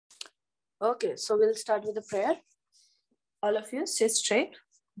Okay, so we'll start with the prayer. All of you sit straight,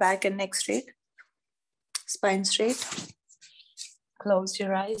 back and neck straight, spine straight. Close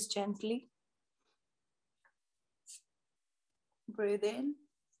your eyes gently. Breathe in,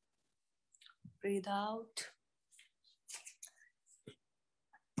 breathe out.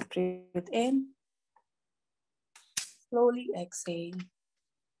 Breathe in. Slowly exhale.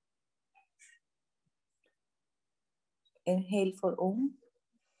 Inhale for Om.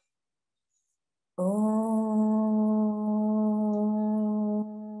 Om.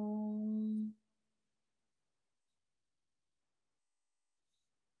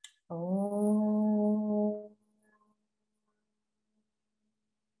 Om.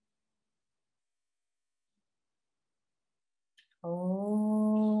 Om.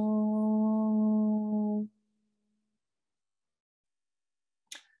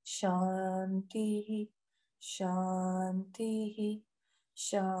 Shanti, Shanti,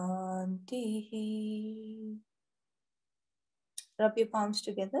 Shanti. Rub your palms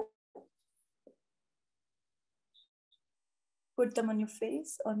together. Put them on your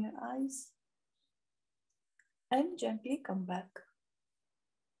face, on your eyes. And gently come back.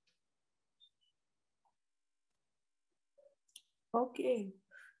 Okay.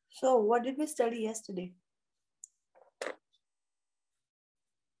 So what did we study yesterday?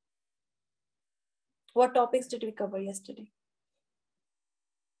 What topics did we cover yesterday?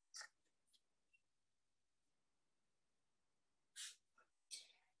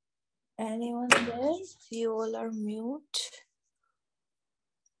 Anyone there? You all are mute.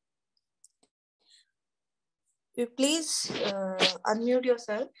 You please unmute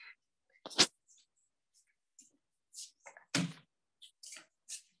yourself.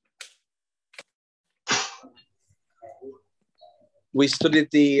 We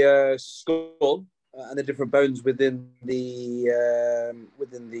studied the skull and the different bones within the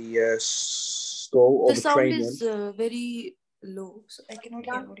skull or the cranium. The sound is very low, so I cannot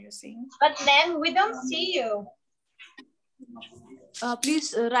hear what you're saying. But ma'am, we don't see you.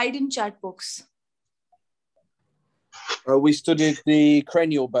 Please write in chat box. We studied the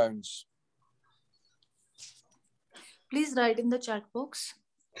cranial bones. Please write in the chat box.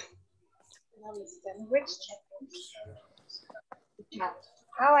 Which chat box?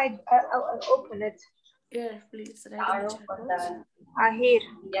 How I'll open it. Yeah, please write in the chat box. Here.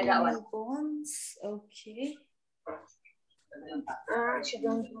 Cranial bones. Okay. She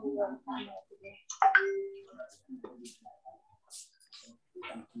don't do that.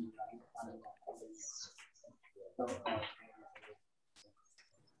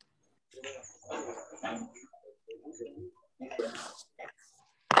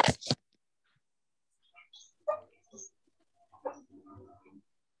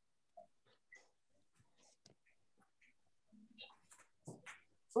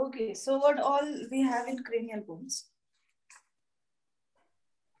 Okay, so what all we have in cranial bones?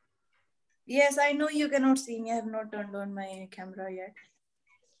 Yes, I know you cannot see me. I have not turned on my camera yet.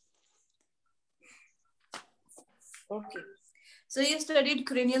 Okay. So you studied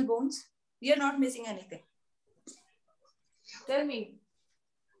cranial bones. You're not missing anything. Tell me.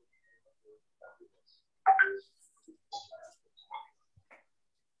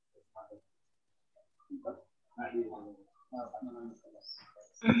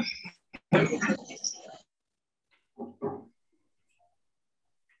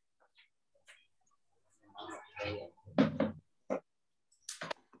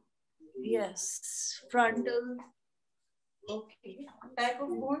 Yes, frontal. Okay. Type of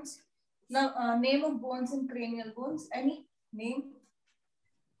bones. Now, name of bones in cranial bones. Any name?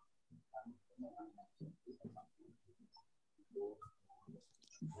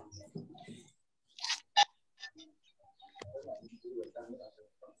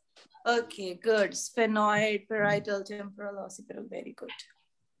 Okay, good. Sphenoid, parietal, temporal, occipital. Very good.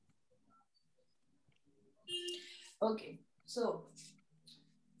 Okay, so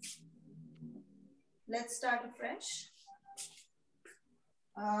let's start afresh.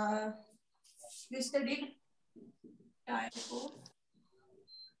 We studied type of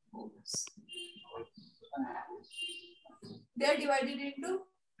bones. They are divided into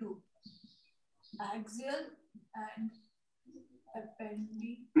two: axial and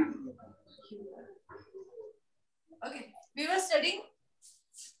appendicular. Okay, we were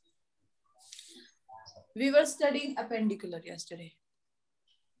studying appendicular yesterday.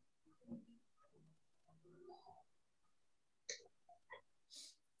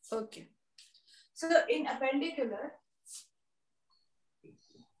 Okay, so in appendicular,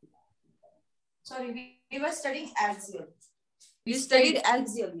 sorry, we were studying axial. We studied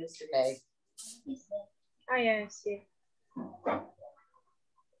axial yesterday. Oh, yeah, I see.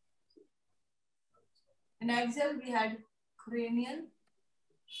 In axial, we had cranial.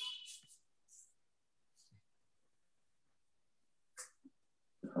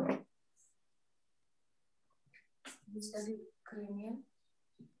 We studied cranial.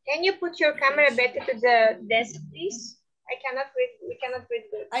 Can you put your camera better to the desk, please? I cannot read. We cannot read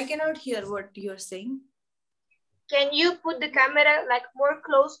good. I cannot hear what you're saying. Can you put the camera like more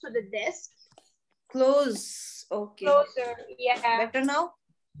close to the desk? Close. Okay. Closer. Yeah. Better now?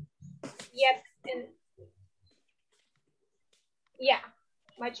 Yep. And yeah,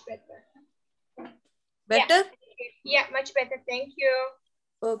 much better. Better? Yeah, much better. Thank you.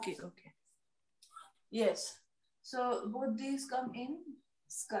 Okay, okay. Yes. So both these come in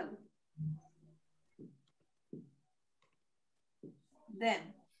skull.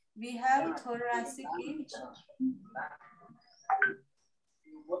 Then we have thoracic cage.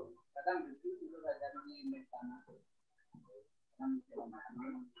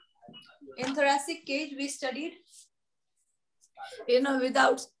 In thoracic cage, we studied,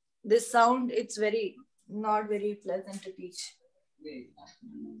 without this sound, it's not very pleasant to teach.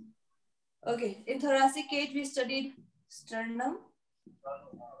 Okay, in thoracic cage, we studied sternum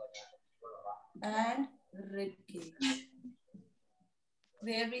and rib cage,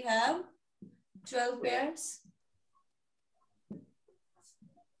 where we have 12 pairs,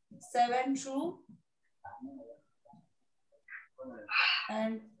 7 true,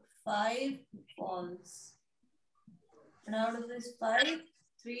 and 5 false. And out of this 5,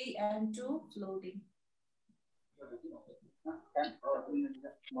 3 and 2 floating.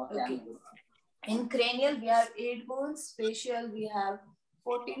 Okay. In cranial, we have 8 bones. Facial, we have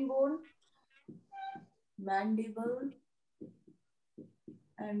 14 bones. Mandible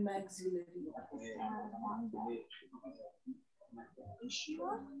and maxillary.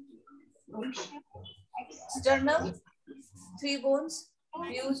 Sternum, 3 bones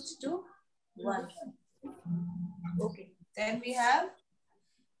fused to 1. Okay. Then we have,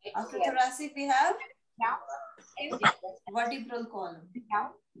 after thoracic, we have vertebral column.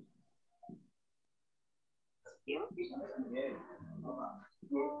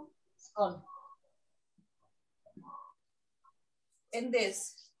 Skull. In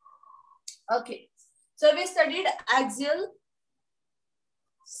this. Okay. So we studied axial,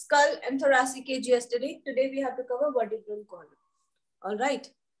 skull and thoracic cage yesterday. Today we have to cover vertebral column. All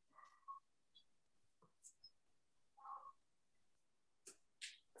right.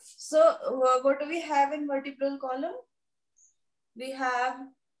 So what do we have in vertebral column? We have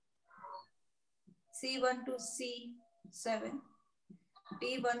C1 to C7,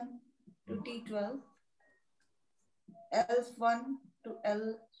 T1 to T12, L1 to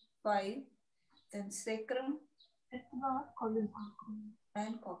L5, then sacrum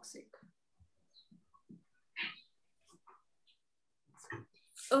and coccyx.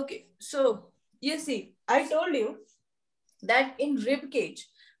 Okay, so you see, I told you that in rib cage,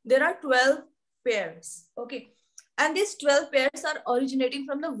 there are 12 pairs, okay? And these 12 pairs are originating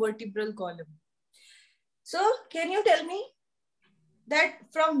from the vertebral column. So can you tell me that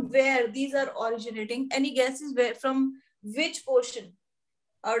from where these are originating? Any guesses from which portion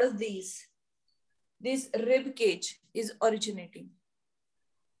out of these, this rib cage is originating?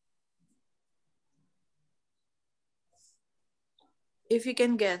 If you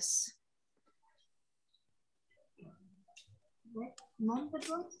can guess.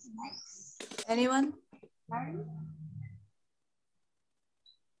 Anyone?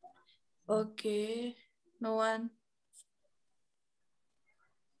 Okay, no one.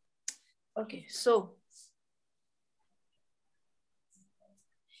 Okay, so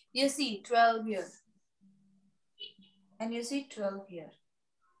you see 12 here and you see 12 here.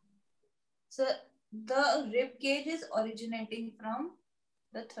 So the rib cage is originating from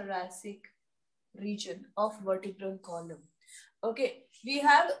the thoracic region of vertebral column. Okay, we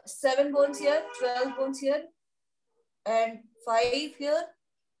have 7 bones here, 12 bones here, and 5 here.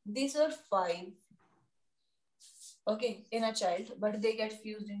 These are 5. Okay, in a child, but they get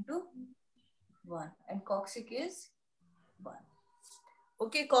fused into 1. And coccyx is 1.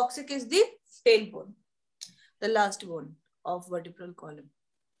 Okay, coccyx is the tailbone, the last bone of vertebral column.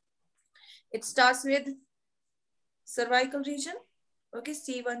 It starts with cervical region. Okay,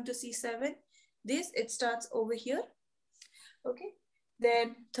 C1 to C7. It starts over here. Okay,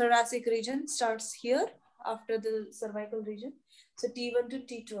 then thoracic region starts here after the cervical region. So T1 to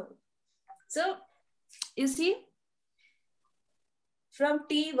T12. So you see, from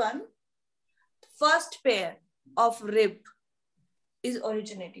T1, first pair of rib is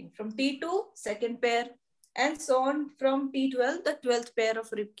originating. From T2, second pair, and so on. From T12, the 12th pair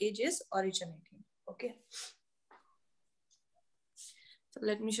of rib cage is originating. Okay. So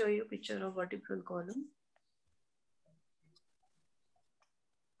let me show you a picture of vertebral column.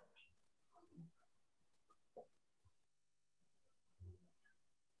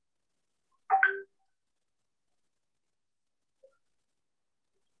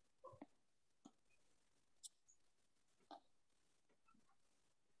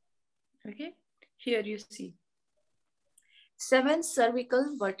 Here you see 7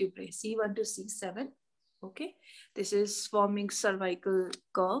 cervical vertebrae, C1 to C7. Okay, this is forming cervical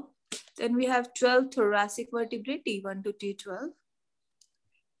curve. Then we have 12 thoracic vertebrae, T1 to T12.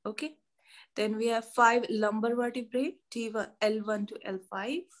 Okay, then we have 5 lumbar vertebrae, T1, L1 to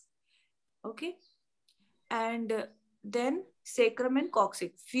L5. Okay, and then sacrum and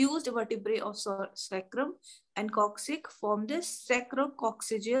coccyx, fused vertebrae of sacrum and coccyx form this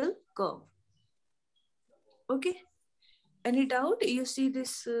sacrococcygeal curve. Okay, any doubt? You see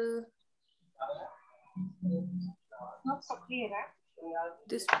this? Not so clear.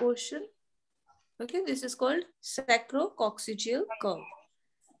 This portion. Okay, this is called sacrococcygeal curve.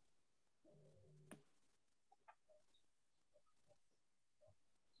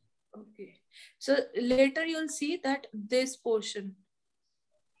 Okay, so later you'll see that this portion,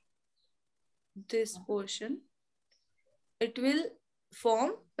 it will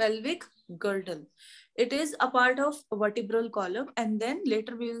form pelvic girdle. It is a part of vertebral column, and then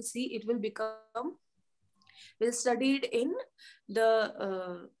later we will see it will become, we'll study it in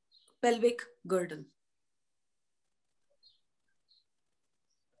the pelvic girdle.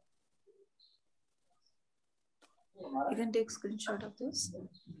 You can take screenshot of this.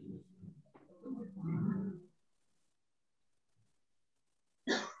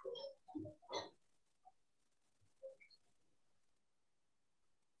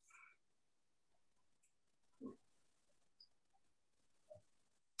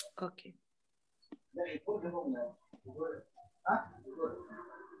 Okay.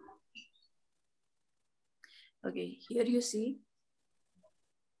 Okay, here you see,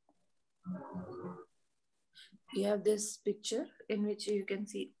 you have this picture in which you can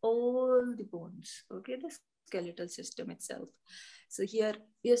see all the bones, okay, the skeletal system itself. So here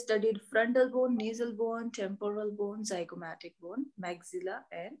we have studied frontal bone, nasal bone, temporal bone, zygomatic bone, maxilla,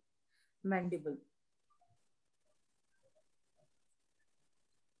 and mandible.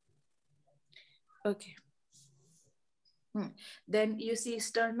 Okay. Then you see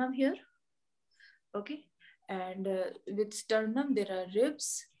sternum here. Okay. And with sternum, there are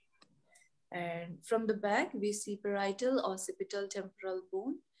ribs. And from the back, we see parietal, occipital, temporal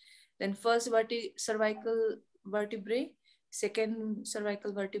bone. Then first cervical vertebrae, second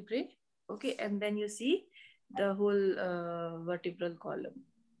cervical vertebrae. Okay. And then you see the whole vertebral column.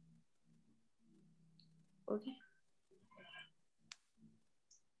 Okay.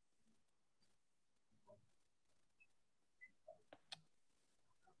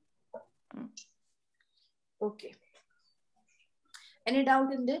 Okay. Any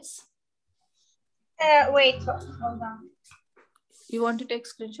doubt in this? Wait, hold on. You want to take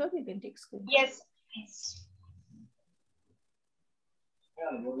screenshot? You can take screenshot. Yes, please.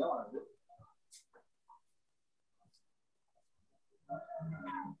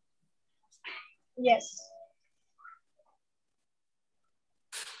 Yes.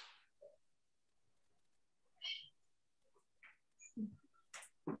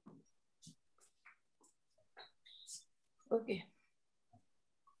 Okay.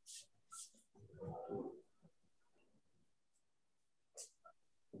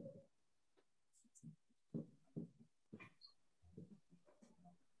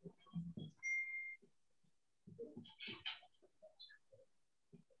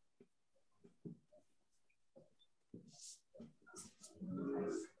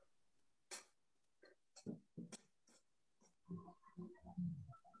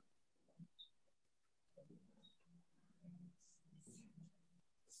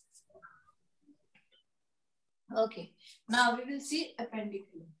 Okay, now we will see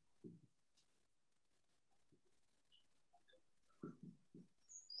appendiculum.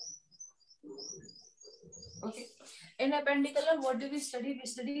 Okay, in appendiculum, what do we study? We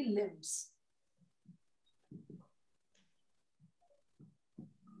study limbs.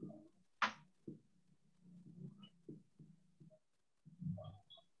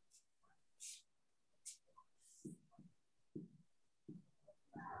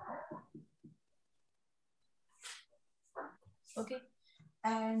 Okay,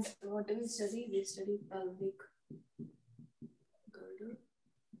 and what do we study? We study pelvic girdle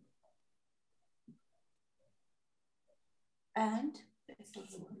and pectoral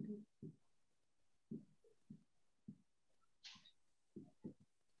girdle.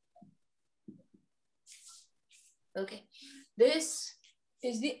 Okay, this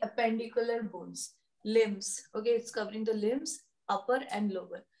is the appendicular bones, limbs. Okay, it's covering the limbs, upper and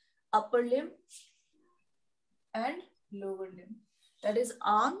lower, upper limb and lower limb, that is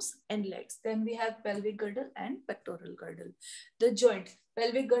arms and legs. Then we have pelvic girdle and pectoral girdle. The joint,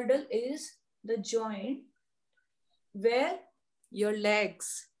 pelvic girdle is the joint where your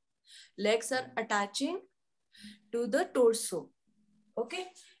legs Legs are attaching to the torso. Okay,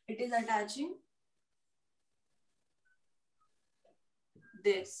 it is attaching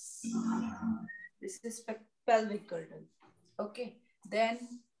this. This is pelvic girdle. Okay,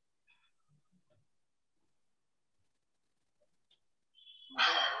 then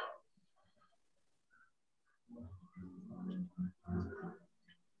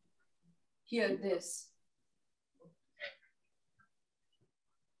here this.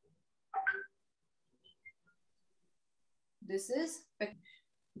 This is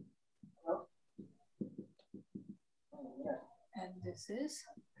and this is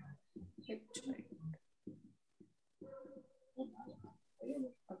hip joint.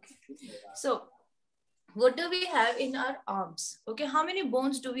 Okay. So what do we have in our arms? Okay, how many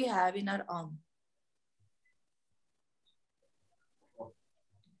bones do we have in our arm?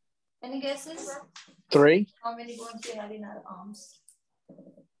 Any guesses? 3. How many bones we have in our arms?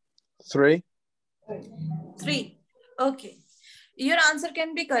 3. 3. Okay. Your answer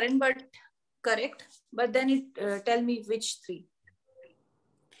can be correct, but then it tell me which 3.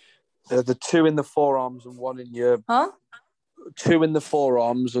 The 2 in the forearms and 1 in your. Huh? 2 in the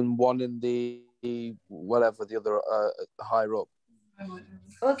forearms and 1 in the whatever the other higher up.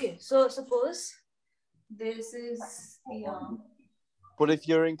 Okay. So suppose this is the arm. But if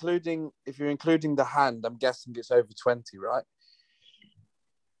you're including the hand, I'm guessing it's over 20, right?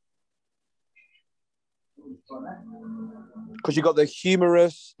 Because you got the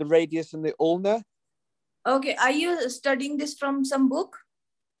humerus, the radius, and the ulna. Okay. Are you studying this from some book?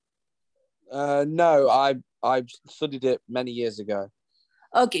 No, I studied it many years ago.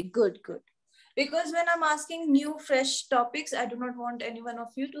 Okay, good. Because when I'm asking new, fresh topics, I do not want any one of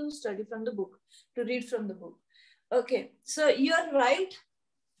you to study from the book, to read from the book. Okay, so you're right,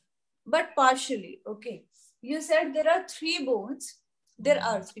 but partially. Okay, you said there are 3 bones. There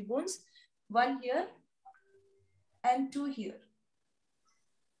are 3 bones, 1 here and 2 here.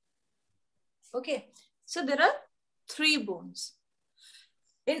 Okay, so there are 3 bones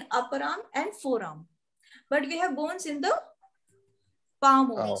in upper arm and forearm, but we have bones in the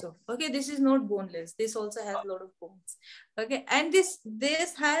palm also. Okay, this is not boneless. This also has a lot of bones. Okay, and this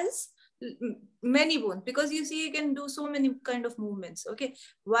has many bones, because you see you can do so many kind of movements. Okay,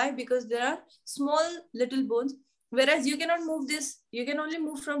 why? Because there are small little bones, whereas you cannot move this. You can only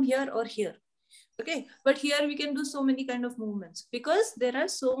move from here or here. Okay, but here we can do so many kind of movements because there are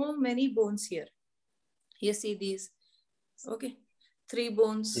so many bones here. You see these. Okay, 3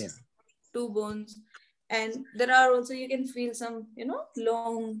 bones, yeah. 2 bones, and there are also, you can feel some,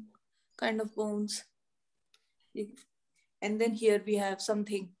 long kind of bones. And then here we have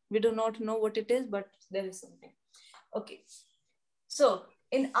something. We do not know what it is, but there is something. Okay. So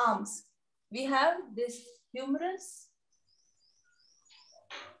in arms, we have this humerus.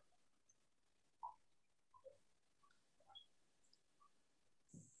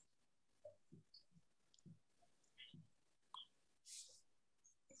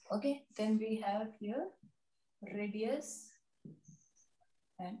 Okay. Then we have here radius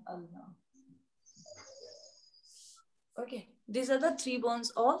and ulna. Okay, these are the 3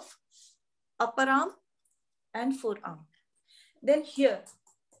 bones of upper arm and forearm. Then here,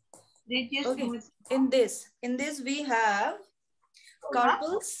 okay, in this we have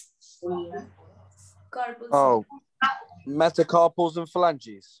carpals. Carpals. Oh, metacarpals and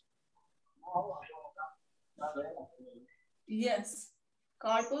phalanges. Yes,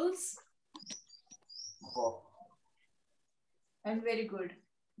 carpals. And very good.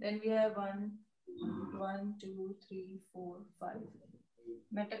 Then we have 1, 2, 3, 4, 5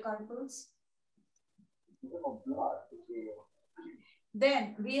 metacarpals.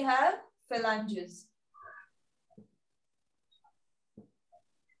 Then we have phalanges.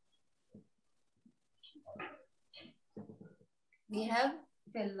 We have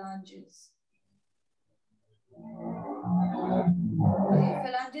phalanges. Okay,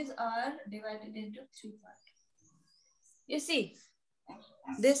 phalanges are divided into 3 parts. You see,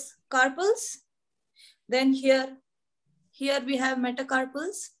 this carpals, then here we have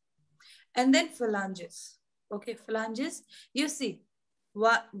metacarpals, and then phalanges. Okay, phalanges, you see,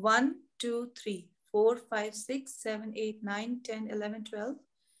 1, 2, 3, 4, 5, 6, 7, 8, 9, 10, 11, 12,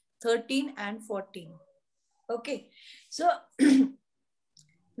 13, and 14. Okay, so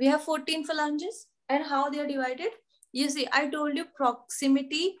we have 14 phalanges, and how they are divided? You see, I told you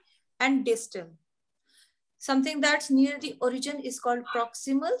proximity and distal. Something that's near the origin is called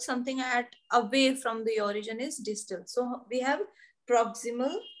proximal. Something away from the origin is distal. So we have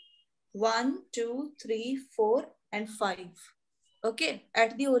proximal 1, 2, 3, 4, and 5. Okay,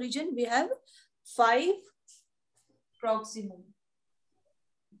 at the origin we have 5 proximal.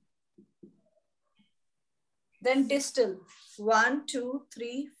 Then distal, 1, 2,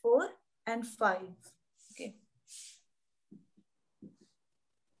 3, 4, and 5. Okay.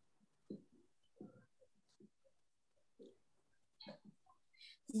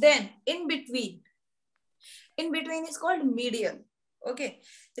 Then in between is called medial. Okay,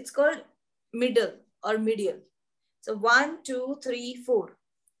 it's called middle or medial. So 1, 2, 3, 4.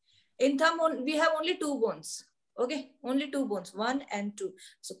 In thumb, we have only 2 bones. Okay, only 2 bones, 1 and 2.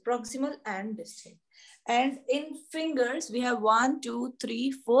 So proximal and distal. And in fingers, we have 1, 2,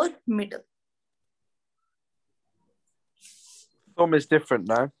 3, 4, middle. Thumb is different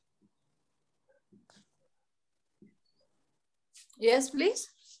now. Yes, please.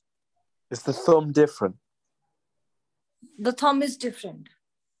 Is the thumb different? The thumb is different.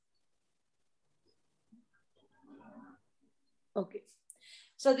 Okay.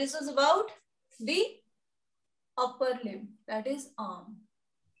 So this is about the upper limb, that is arm.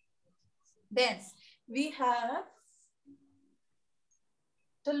 Then we have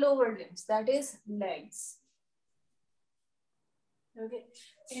the lower limbs, that is legs. Okay.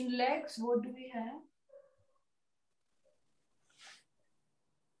 In legs, what do we have?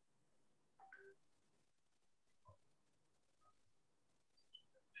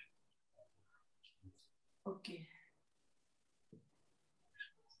 Okay.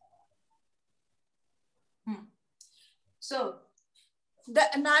 So the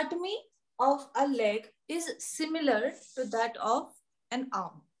anatomy of a leg is similar to that of an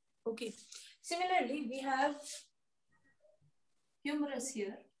arm. Okay. Similarly, we have humerus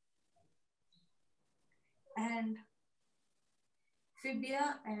here and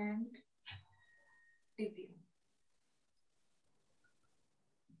fibia and tibia.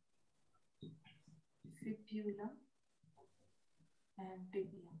 Fibula and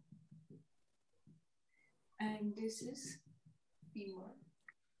tibia. And this is femur.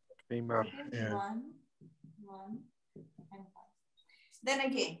 Femur, yeah. 1, 1, and 1. Then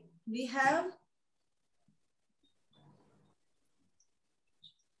again, we have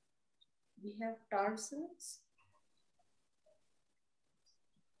tarsals.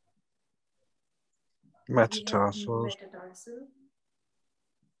 Metatarsals. Metatarsal.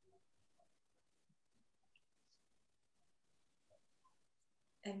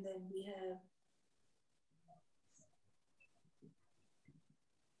 And then we have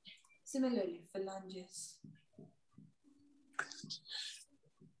similarly phalanges.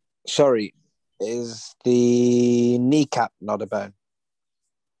 Sorry, is the kneecap not a bone?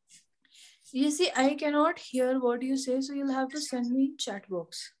 You see, I cannot hear what you say, so you'll have to send me chat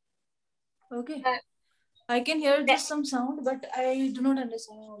box. Okay. I can hear just some sound, but I do not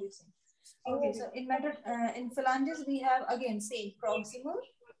understand what you're saying. Okay, so in phalanges, we have again same proximal,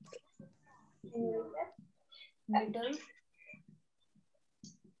 middle,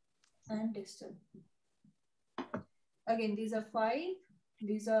 and distal. Again, these are 5,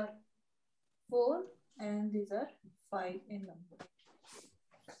 these are 4, and these are 5 in number.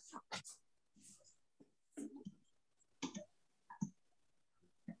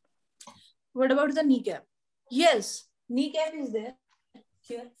 What about the kneecap? Yes, kneecap is there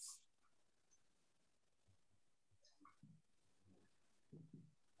here.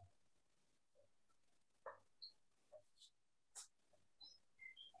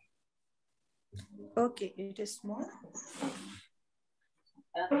 Okay, it is small.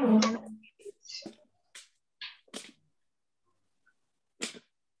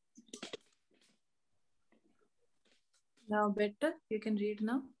 Now better, you can read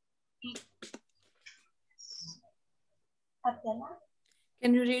now.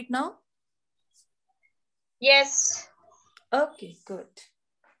 Can you read now? Yes. Okay, good.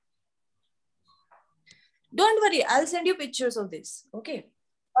 Don't worry, I'll send you pictures of this. Okay.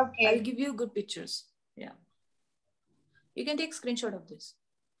 Okay. I'll give you good pictures. Yeah. You can take screenshot of this.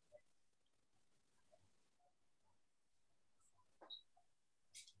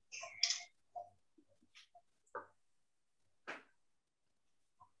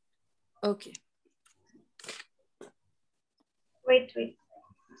 Okay. Wait.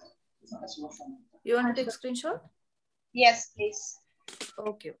 You want to take screenshot? Yes, please.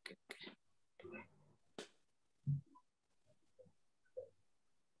 Okay.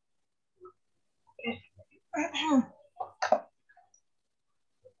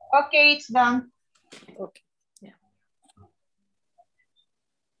 Okay, it's done. Okay. Yeah.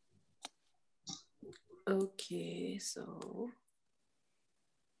 Okay, so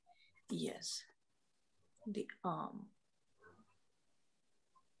yes, the arm.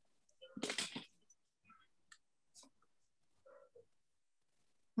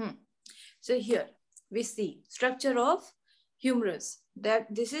 So here we see structure of humerus.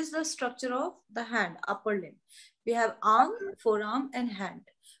 That this is the structure of the hand, upper limb. We have arm, forearm, and hand.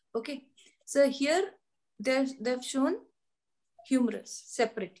 Okay. So here they've shown humerus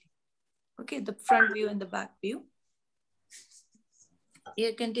separately. Okay, the front view and the back view.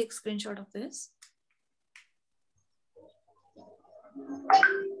 You can take screenshot of this.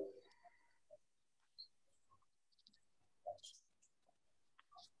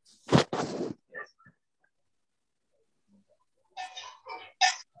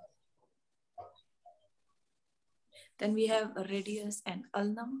 Then we have radius and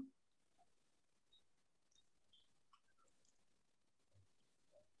ulna.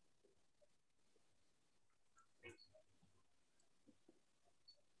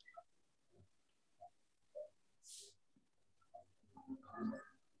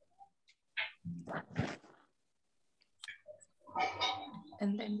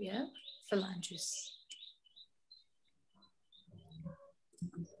 And then we have phalanges.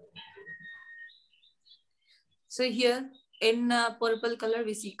 So here in purple color,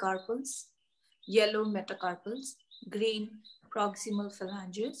 we see carpals, yellow metacarpals, green proximal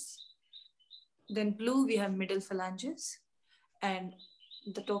phalanges. Then blue, we have middle phalanges, and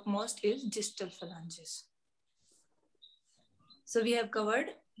the topmost is distal phalanges. So we have covered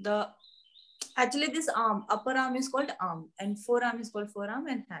the, actually this arm, upper arm is called arm, and forearm is called forearm,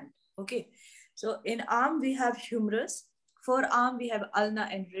 and hand. Okay. So in arm, we have humerus. Forearm, we have ulna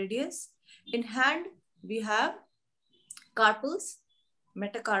and radius. In hand, we have carpals,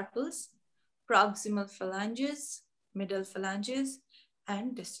 metacarpals, proximal phalanges, middle phalanges,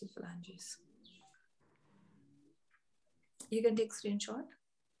 and distal phalanges. You can take screenshot.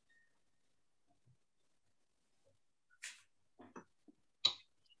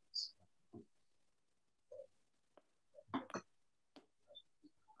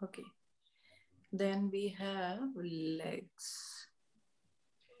 Okay. Then we have legs.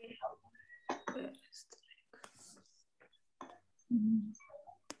 Where is the leg?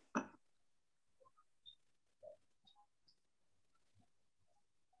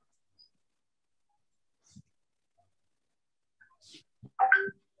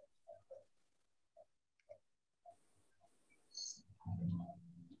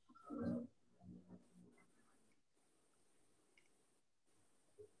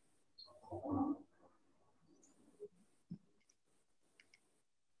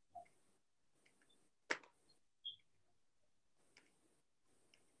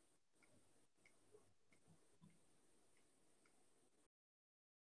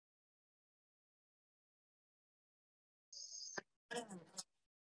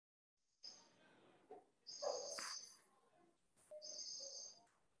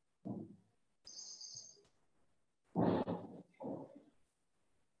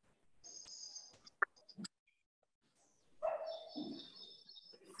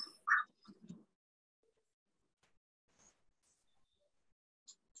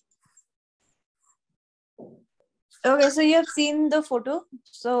 Okay, so you have seen the photo.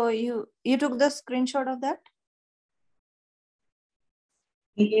 So you took the screenshot of that?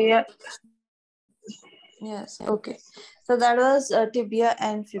 Yeah. Yes. Okay. So that was tibia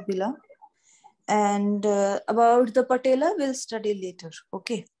and fibula. And about the patella, we'll study later.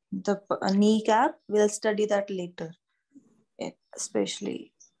 Okay. The kneecap, we'll study that later,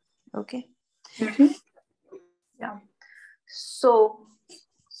 especially. Okay. Mm-hmm. Yeah. So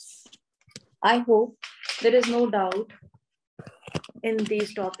I hope there is no doubt in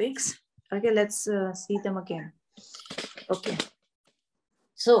these topics. Okay, let's see them again. Okay.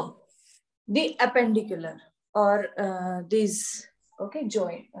 So the appendicular or these, okay,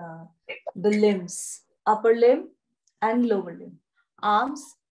 joint, the limbs, upper limb and lower limb, arms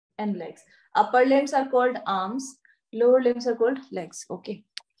and legs. Upper limbs are called arms, lower limbs are called legs. Okay.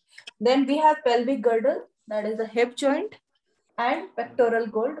 Then we have pelvic girdle, that is the hip joint, and pectoral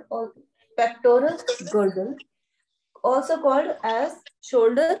girdle, also called as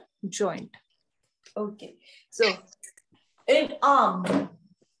shoulder joint. Okay. So in arm,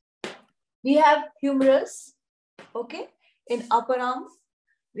 we have humerus. Okay. In upper arm,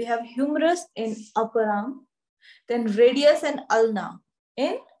 we have humerus in upper arm. Then radius and ulna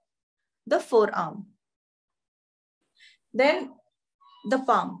in the forearm. Then the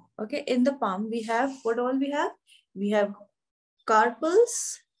palm. Okay. In the palm, we have what all we have? We have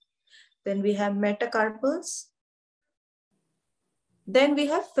carpals. Then we have metacarpals. Then we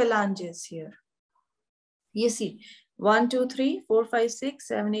have phalanges here. You see, 1, 2, 3, 4, 5, 6,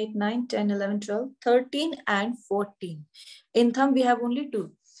 7, 8, 9, 10, 11, 12, 13, and 14. In thumb, we have only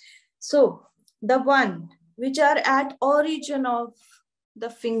 2. So the one which are at origin of the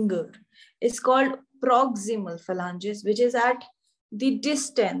finger is called proximal phalanges, which is at the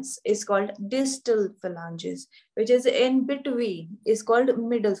distance is called distal phalanges, which is in between is called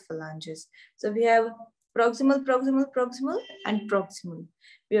middle phalanges. So we have proximal, proximal, proximal, and proximal.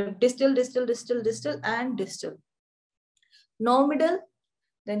 We have distal, distal, distal, distal, and distal. No middle.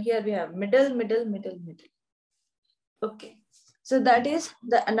 Then here we have middle, middle, middle, middle. Okay. So that is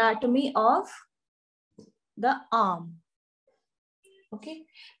the anatomy of the arm. Okay.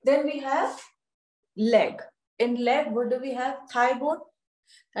 Then we have leg. In leg, what do we have? Thigh bone,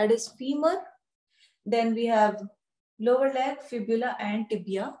 that is femur. Then we have lower leg, fibula and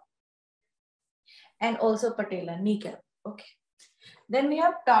tibia. And also patella, kneecap. Okay. Then we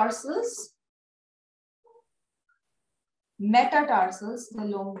have tarsals, metatarsals, the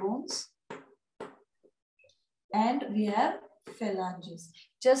long bones. And we have phalanges.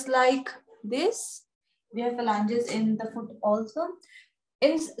 Just like this, we have phalanges in the foot also.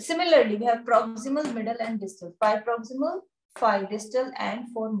 Similarly, we have proximal, middle, and distal. 5 proximal, 5 distal, and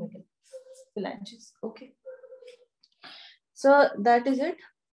 4 middle phalanges. Okay. So that is it.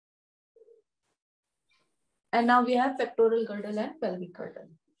 And now we have pectoral girdle and pelvic girdle.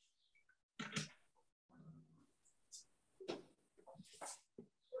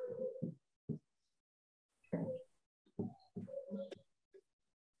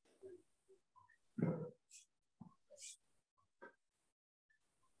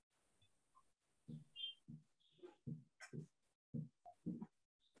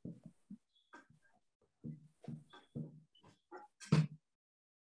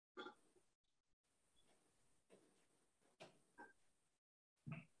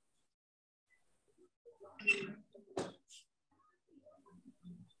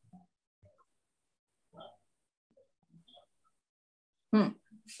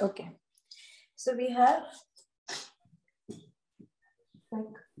 Okay. So we have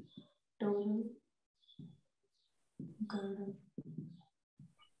pectoral girdle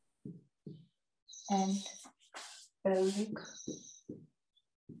and pelvic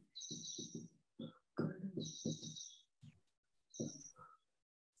girdle.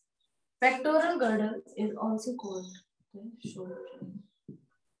 Pectoral girdle is also called the shoulder.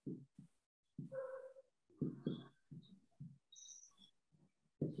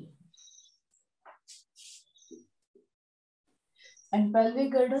 And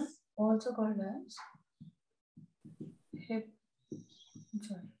pelvic girdle also called as hip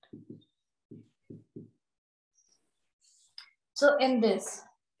joint. So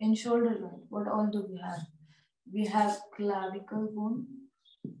in shoulder joint, what all do we have? We have clavicle bone,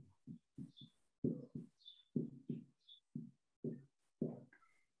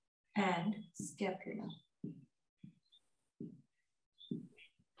 and scapula.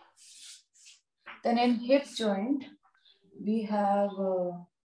 Then in hip joint, we have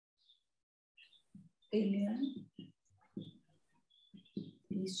ilium,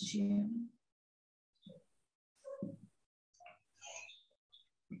 ischium,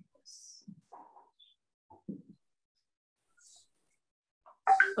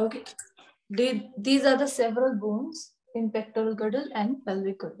 okay. These are the several bones in pectoral girdle and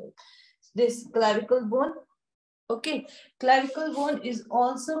pelvic girdle. This clavicle bone, okay. Clavicle bone is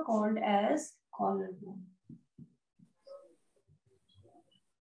also called as collarbone.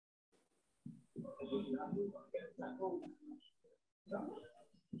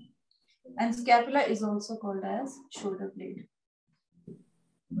 And scapula is also called as shoulder blade.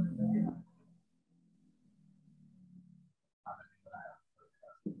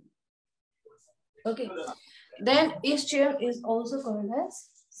 Okay. Then ischium is also called as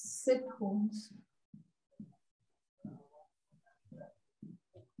sit bones.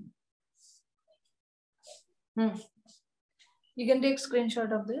 You can take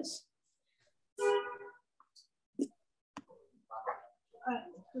screenshot of this.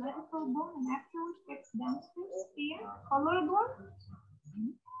 Clavicle bone and afterwards gets downstairs here. Collarbone?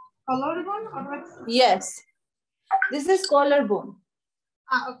 Collarbone or what's? Yes. This is collarbone.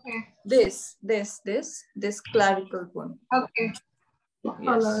 Ah, okay. This clavicle bone. Okay. Yes.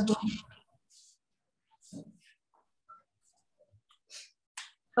 Collarbone.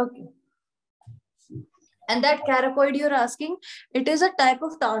 Okay. And that caracoid you're asking, it is a type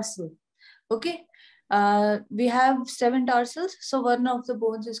of tarsal. Okay. We have 7 tarsals, so one of the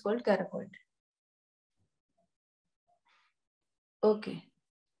bones is called caracoid. Okay.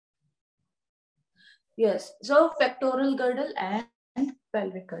 Yes. So pectoral girdle and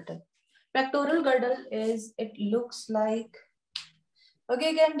pelvic girdle. Pectoral girdle is, it looks like,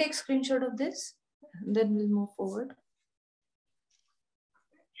 okay, can take screenshot of this, then we'll move forward.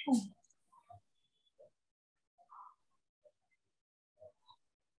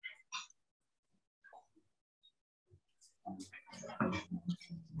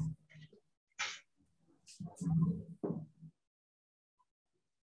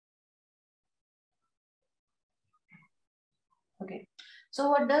 Okay. So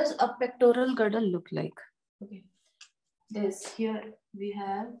what does a pectoral girdle look like? Okay. This here we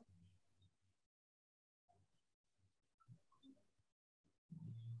have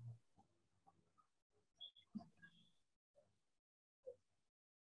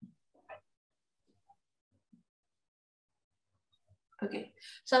okay,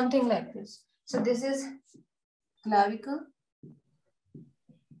 something like this. So this is clavicle.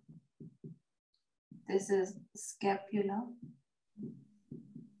 This is scapula.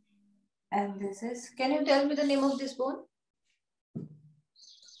 And this is, can you tell me the name of this bone?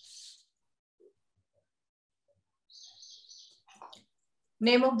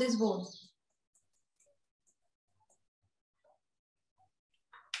 Name of this bone.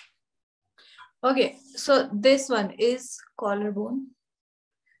 Okay, so this one is collarbone.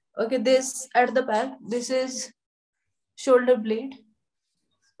 Okay, this at the back, this is shoulder blade.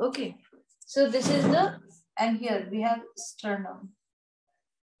 Okay, so this is the, and here we have sternum.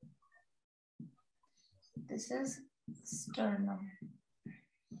 This is sternum.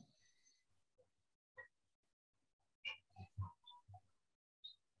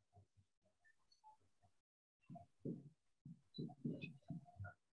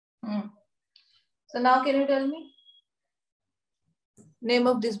 So now can you tell me? Name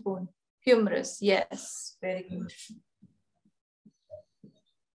of this bone? Humerus. Yes, very good.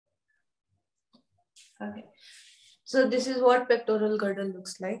 Okay. So this is what pectoral girdle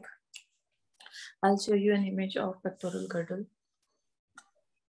looks like. I'll show you an image of pectoral girdle.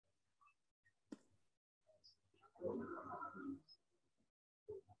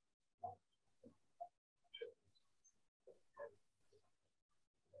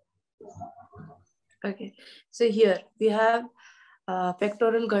 Okay, so here we have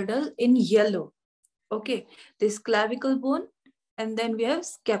pectoral girdle in yellow. Okay, this clavicle bone, and then we have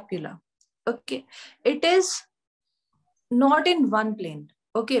scapula. Okay, it is not in one plane.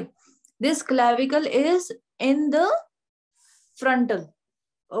 Okay, this clavicle is in the frontal.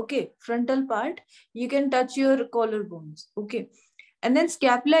 Okay, frontal part. You can touch your collarbones. Okay, and then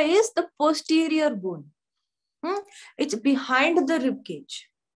scapula is the posterior bone. It's behind the rib cage.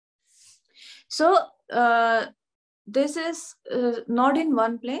 So this is not in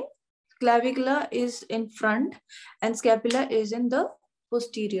one plane. Clavicula is in front and scapula is in the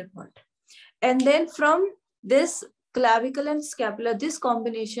posterior part. And then from this clavicle and scapula, this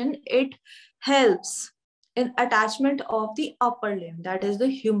combination, it helps in attachment of the upper limb, that is the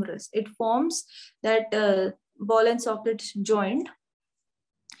humerus. It forms that ball and socket joint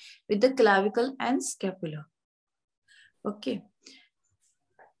with the clavicle and scapula. Okay.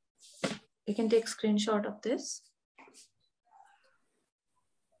 You can take screenshot of this.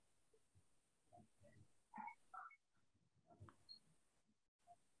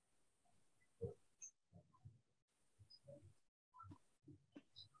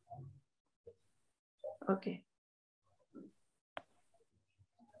 Okay.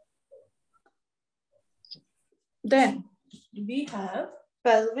 Then we have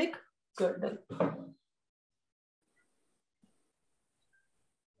pelvic girdle.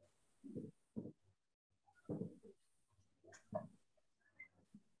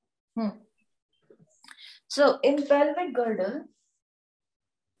 So in pelvic girdle,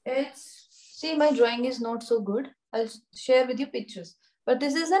 it's, see, my drawing is not so good. I'll share with you pictures, but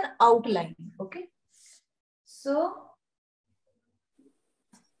this is an outline. Okay. So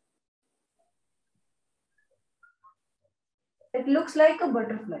it looks like a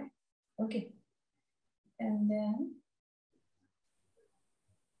butterfly. Okay. And then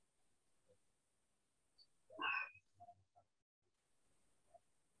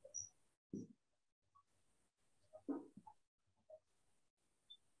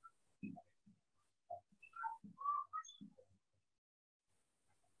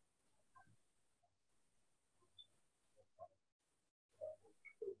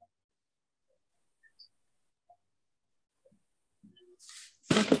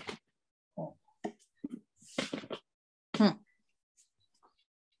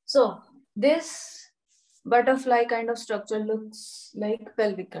so this butterfly kind of structure looks like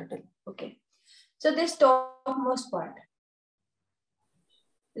pelvic girdle. Okay. So this topmost part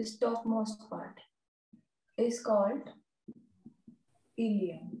is called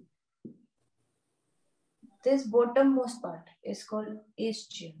ilium. This bottommost part is called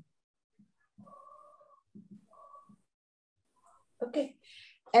ischium. Okay.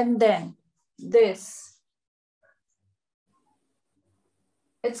 And then this,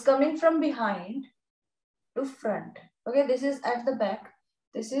 it's coming from behind to front. Okay, this is at the back.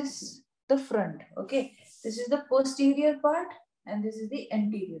 This is the front. Okay. This is the posterior part and this is the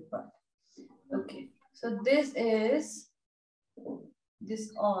anterior part. Okay. So this is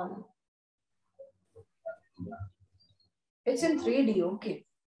this all. It's in 3D. Okay.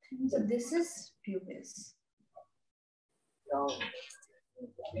 So this is pubis.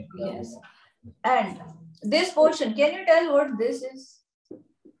 Yes. And this portion, can you tell what this is?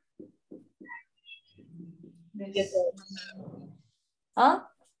 This. Huh?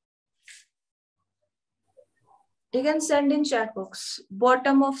 You can send in chat box.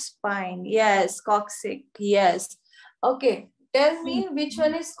 Bottom of spine. Yes. Coccyx. Yes. Okay. Tell me which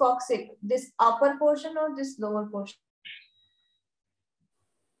one is coccyx. This upper portion or this lower portion?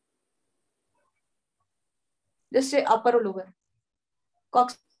 Just say upper or lower.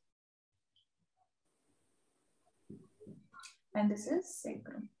 Coccyx. And this is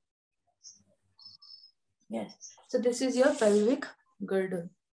sacrum. Yes. So this is your pelvic girdle.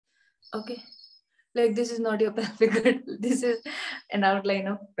 Okay. Like this is not your pelvic girdle. This is an outline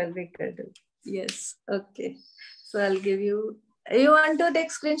of pelvic girdle. Yes. Okay. So I'll give you. You want to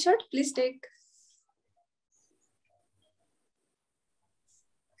take screenshot? Please take.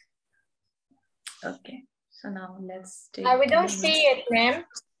 Okay. So now let's take. We don't see it, ma'am.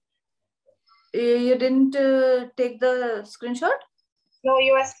 You didn't take the screenshot? No,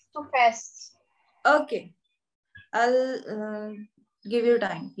 you are too fast. Okay. I'll give you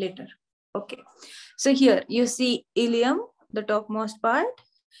time later. Okay. So here you see ilium, the topmost part.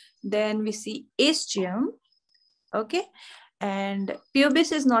 Then we see ischium. Okay. And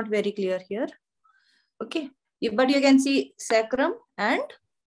pubis is not very clear here. Okay. But you can see sacrum and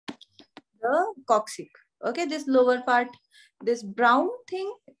the coccyx. Okay. This lower part, this brown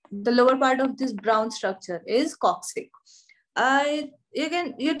thing, the lower part of this brown structure is coccyx.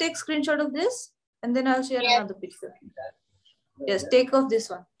 You take screenshot of this and then I'll share another picture. Yes, take off this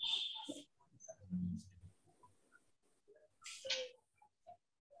one.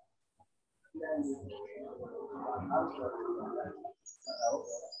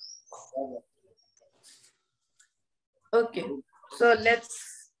 Okay, so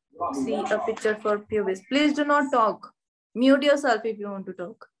let's see a picture for pubis. Please do not talk. Mute yourself if you want to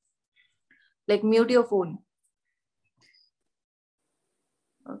talk. Like mute your phone.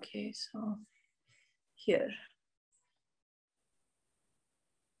 Okay, so here.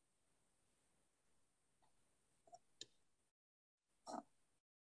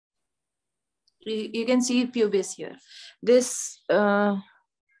 You can see pubis here. This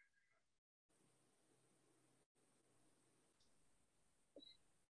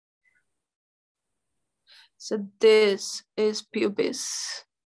so this is pubis.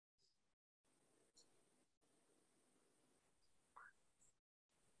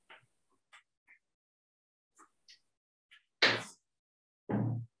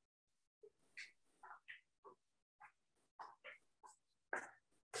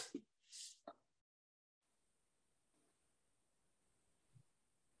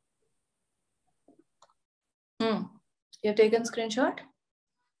 You have taken screenshot?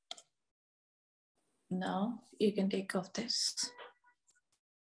 Now you can take off this.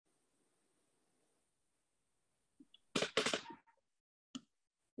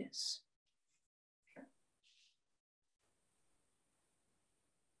 Yes.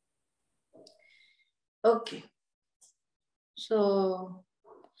 Okay. So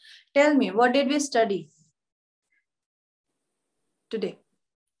tell me, what did we study today?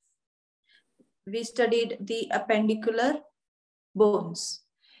 We studied the appendicular bones.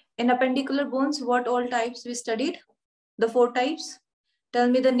 In appendicular bones, what all types we studied? The 4 types. Tell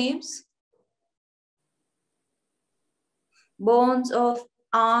me the names. Bones of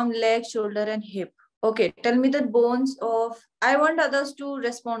arm, leg, shoulder, and hip. Okay, tell me the bones of, I want others to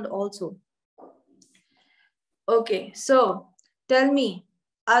respond also. Okay, so tell me,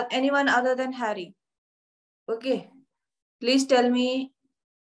 anyone other than Harry? Okay, please tell me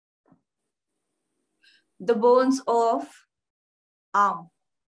the bones of arm.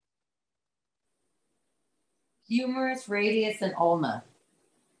 Humerus, radius, and ulna.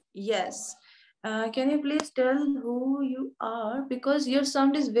 Yes. Can you please tell who you are? Because your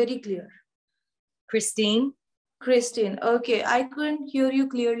sound is very clear. Christine. Christine. Okay, I couldn't hear you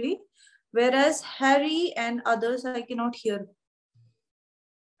clearly. Whereas Harry and others, I cannot hear.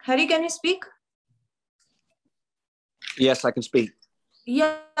 Harry, can you speak? Yes, I can speak.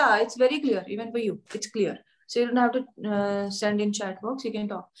 Yeah, it's very clear, even for you. It's clear. So you don't have to send in chat box. You can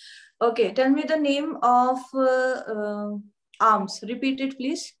talk. Okay, tell me the name of arms. Repeat it,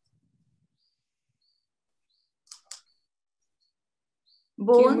 please.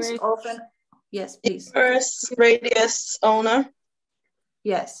 Bones Humerus. of an... Yes, please. Humerus, radius, ulna.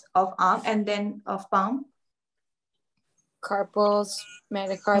 Yes, of arm and then of palm. Carpals,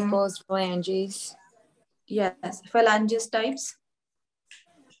 metacarpals, phalanges. Yes, phalanges types.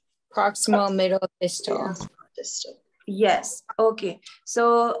 Proximal, middle, distal. Yes, okay.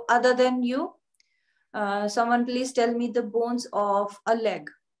 So other than you, someone please tell me the bones of a leg.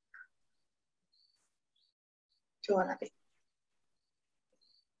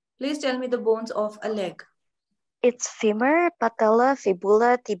 Please tell me the bones of a leg. It's femur, patella,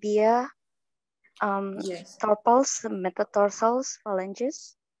 fibula, tibia, Yes. carpals, metatarsals,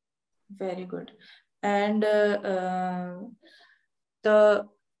 phalanges. Very good. And the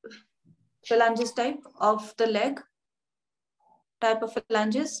phalanges type of the leg, type of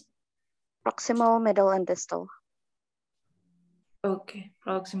phalanges? Proximal, middle, and distal. Okay,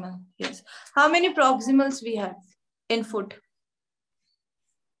 proximal, yes. How many proximals we have in foot?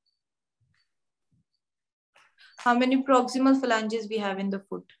 How many proximal phalanges we have in the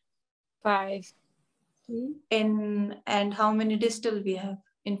foot? 5. And how many distal we have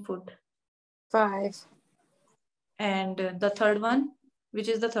in foot? 5. And the third one, which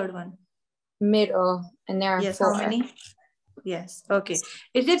is the third one? Middle, and there are Yes, 4. how many? Yes, okay.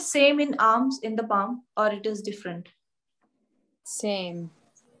 Is it same in arms, in the palm, or it is different? Same.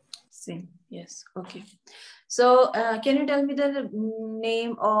 Same, yes, okay. So can you tell me the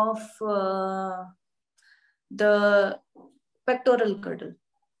name of the pectoral girdle?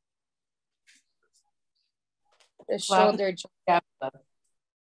 The shoulder, scapula.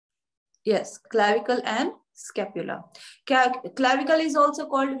 Yes, clavicle and scapula. Clavicle is also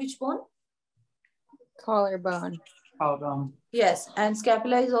called which bone? Collarbone. Collarbone. Yes, and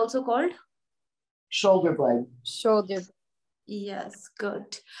scapula is also called? Shoulder blade. Shoulder. Yes,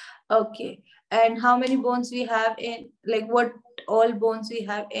 good. Okay, and how many bones we have in, like what all bones we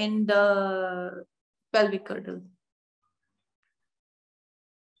have in the pelvic girdle?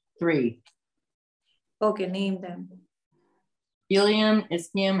 3. Okay, name them. Ilium,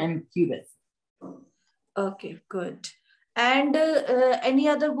 ischium, and pubis. Okay, good. And any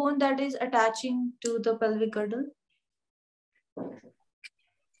other bone that is attaching to the pelvic girdle?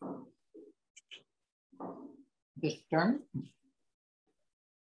 The sternum.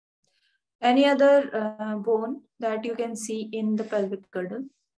 Any other bone that you can see in the pelvic girdle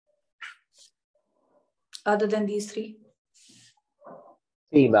other than these three?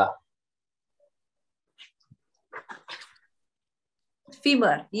 Femur.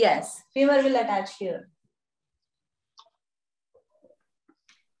 Femur, yes. Femur will attach here.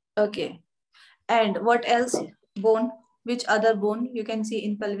 Okay. And what else? Bone? Which other bone you can see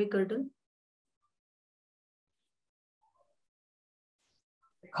in pelvic girdle?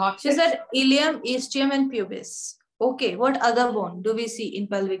 She said ilium, ischium, and pubis. Okay. What other bone do we see in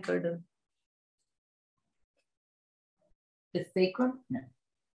pelvic girdle? The sacrum. No.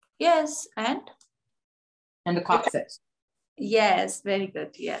 Yes. And And the coccyx. yes. Very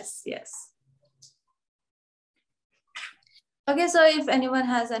good. Yes. Yes. Okay. So if anyone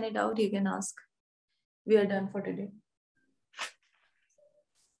has any doubt, you can ask. We are done for today.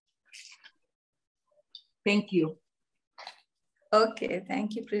 Thank you. Okay,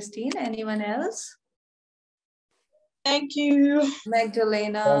 thank you, Christine. Anyone else? Thank you.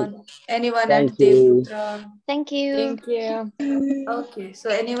 Magdalena, anyone Thank at you. Devputra? Thank you. Thank you. Okay, so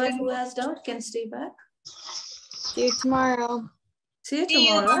anyone who has doubt can stay back. See you tomorrow. See you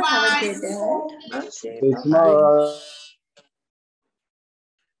tomorrow. Have a great day. Okay, See you bye-bye. tomorrow.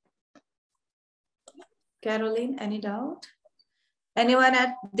 Caroline, any doubt? Anyone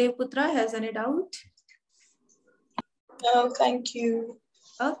at Devputra has any doubt? No, thank you.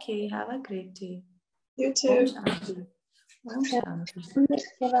 Okay, have a great day. You Om too. Shanti. Om Shanti.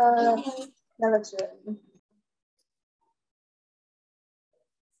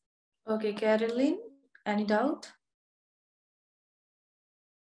 Okay, Caroline, any doubt?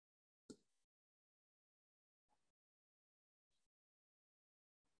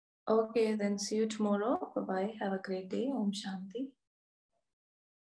 Okay, then see you tomorrow. Bye-bye. Have a great day. Om Shanti.